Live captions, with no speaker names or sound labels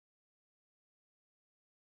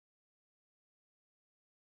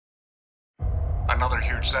Another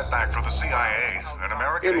huge setback for the CIA. An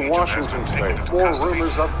American In Washington state, more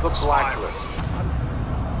rumors of the Blacklist.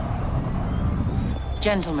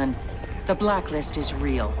 Gentlemen, the Blacklist is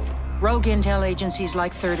real. Rogue intel agencies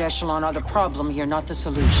like Third Echelon are the problem here, not the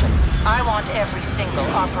solution. I want every single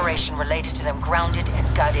operation related to them grounded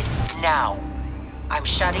and gutted now. I'm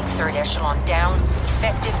shutting Third Echelon down,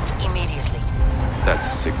 effective immediately. That's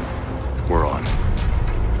the signal. We're on.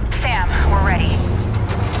 Sam, we're ready.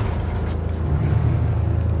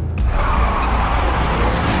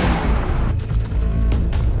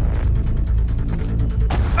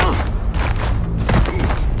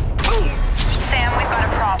 Sam, we've got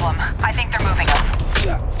a problem. I think they're moving up.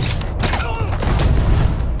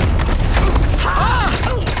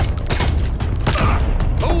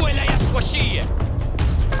 هو لا يسوى شيء.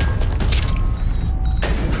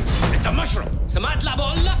 انت مشروع، سمعت لا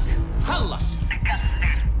بقول لك؟ خلص.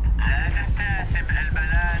 هذا تاسم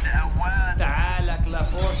البلاد أوان. تعالك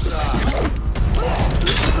لفرصة.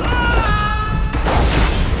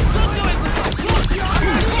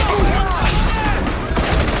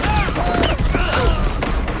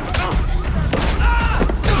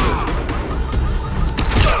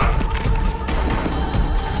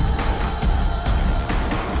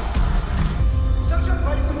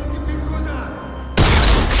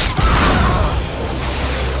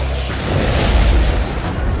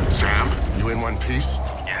 Piece?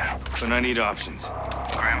 Yeah, but I need options.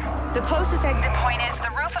 Grim. The closest exit point is the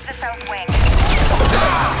roof of the south wing.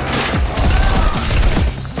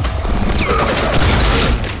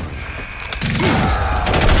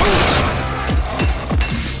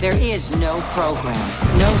 There is no program,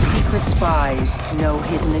 no secret spies, no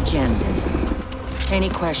hidden agendas. Any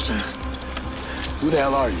questions? Who the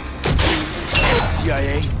hell are you?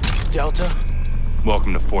 CIA? Delta?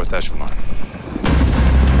 Welcome to 4th Echelon.